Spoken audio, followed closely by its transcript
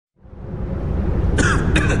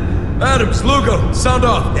Adams, Lugo, sound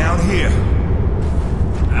off. Down here.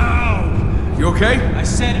 Ow! You okay? I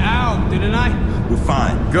said ow, didn't I? We're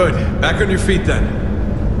fine. Good. Back on your feet then.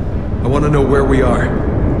 I want to know where we are.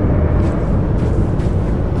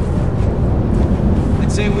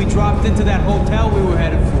 I'd say we dropped into that hotel we were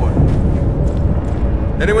headed for.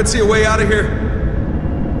 Anyone see a way out of here?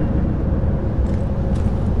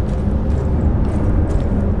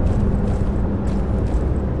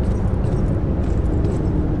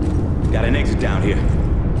 Got an exit down here.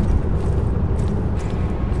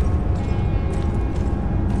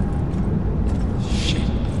 Shit.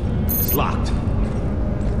 It's locked.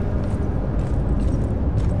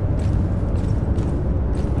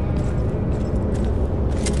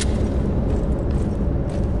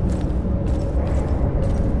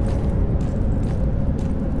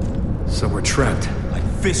 So we're trapped. Like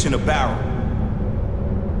fish in a barrel.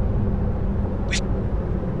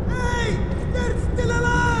 Hey! They're still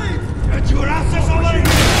alive! Get your asses over here!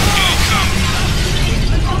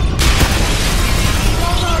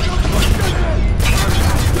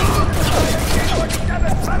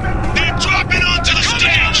 They're dropping onto the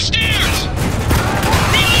stairs!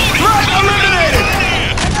 Reloading! Threat eliminated!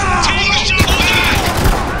 Take a shot back!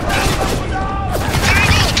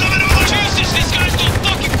 Tangle's coming over! Jesus, these guys don't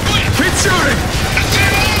fucking quit! Keep shooting! That's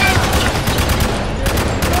it!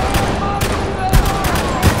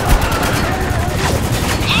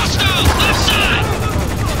 Hostile! Left side!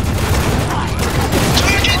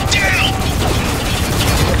 Target down!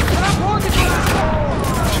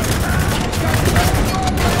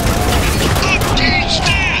 Up these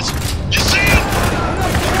stairs! You see him?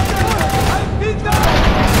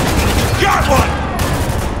 Got one!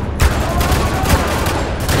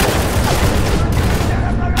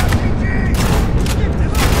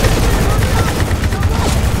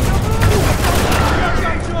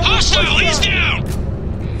 Hostile! He's down!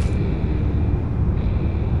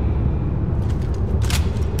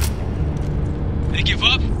 They give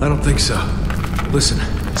up? I don't think so. Listen,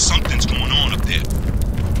 Something's going on up there.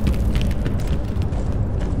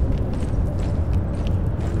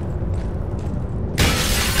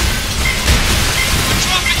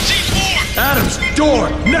 Dropping C4! Adams, door,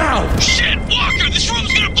 now! Shit! Walker! This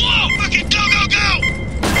room's gonna blow! Fucking go, go, go!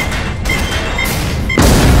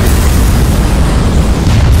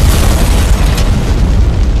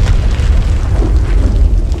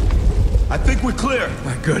 I think we're clear. All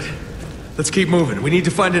right, good. Let's keep moving. We need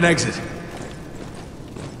to find an exit.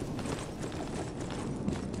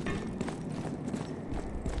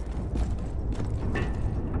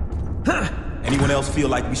 Anyone else feel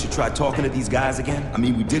like we should try talking to these guys again? I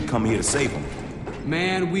mean, we did come here to save them.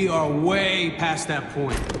 Man, we are way past that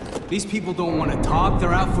point. These people don't want to talk,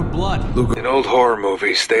 they're out for blood. Lugo. In old horror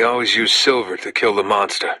movies, they always use silver to kill the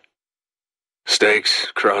monster. Stakes,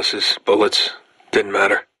 crosses, bullets, didn't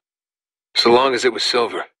matter. So long as it was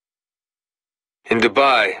silver. In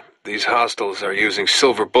Dubai, these hostiles are using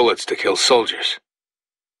silver bullets to kill soldiers.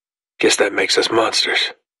 Guess that makes us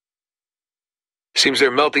monsters. Seems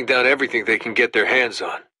they're melting down everything they can get their hands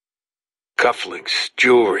on. Cufflinks,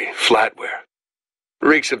 jewelry, flatware.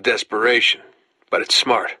 Reeks of desperation, but it's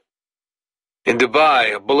smart. In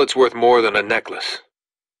Dubai, a bullet's worth more than a necklace.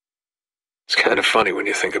 It's kind of funny when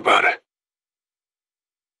you think about it.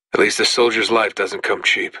 At least a soldier's life doesn't come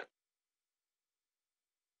cheap.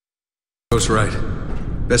 Joe's right.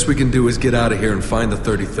 Best we can do is get out of here and find the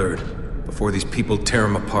 33rd, before these people tear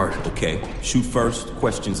him apart. Okay, shoot first,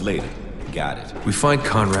 questions later. Got it. We find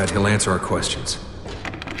Conrad, he'll answer our questions.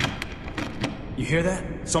 You hear that?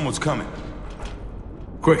 Someone's coming.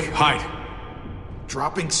 Quick, hide.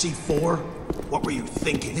 Dropping C4? What were you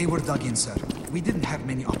thinking? They were dug in, sir. We didn't have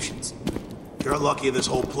many options. You're lucky this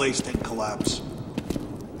whole place didn't collapse.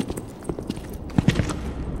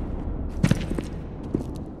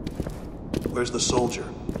 Where's the soldier?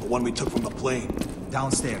 The one we took from the plane?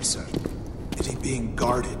 Downstairs, sir. Is he being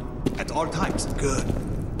guarded? At all times. Good.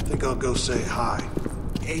 Think I'll go say hi.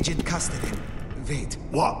 Agent custodied him. Wait.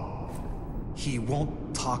 What? He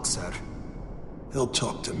won't talk, sir. He'll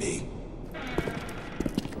talk to me.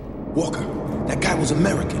 Walker, that guy was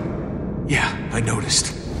American. Yeah, I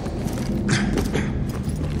noticed.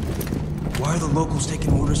 Why are the locals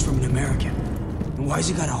taking orders from an American? And why's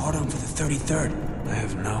he got a hard-on for the 33rd? I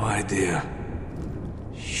have no idea.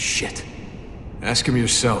 Shit. Ask him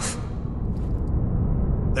yourself.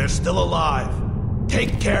 They're still alive.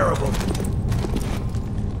 Take care of them.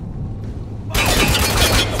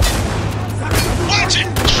 Watch it!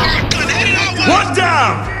 Shotgun headed our way! One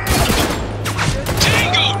down!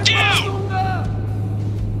 Tango down!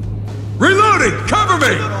 Reloading! Cover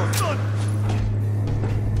me!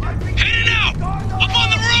 Heading out! Up on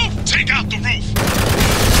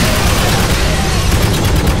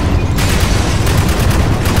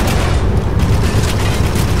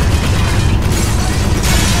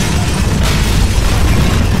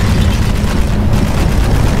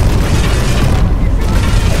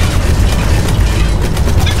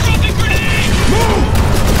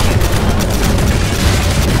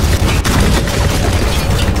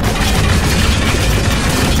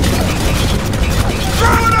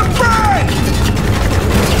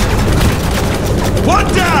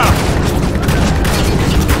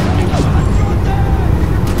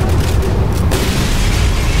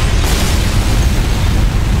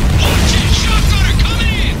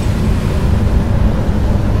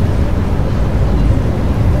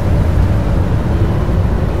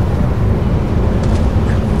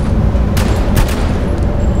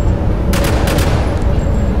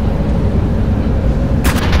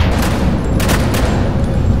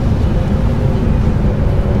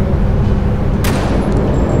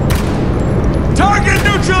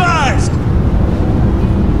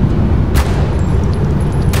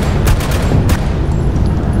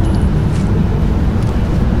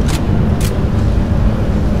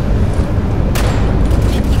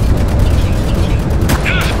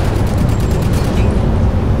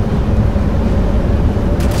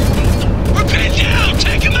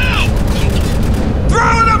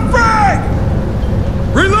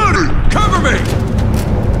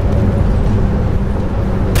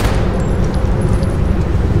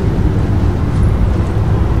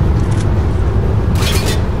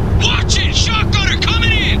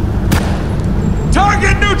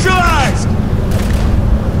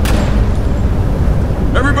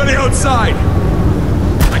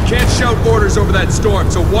shout orders over that storm,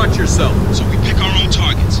 so watch yourself. So we pick our own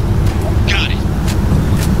targets. Got it.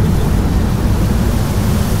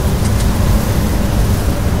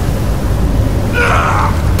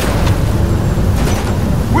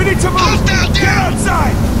 We need to move! Hostile Get down!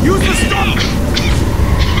 outside! Use the storm!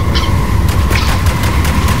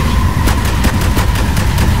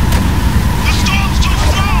 The storm's too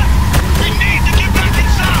strong! We need to get back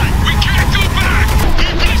inside! We can't go back!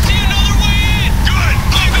 I see another way in! Good!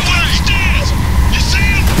 Lead the way! Stairs! You see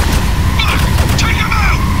him? Fuck! Take him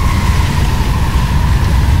out!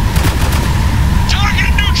 Target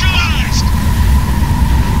neutralized!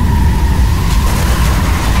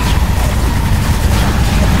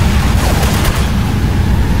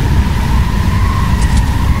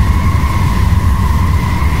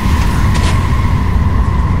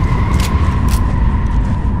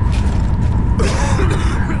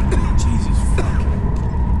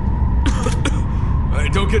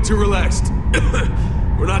 Don't get too relaxed.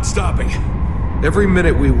 We're not stopping. Every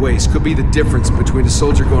minute we waste could be the difference between a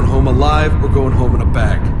soldier going home alive or going home in a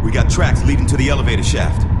bag. We got tracks leading to the elevator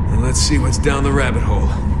shaft. And let's see what's down the rabbit hole.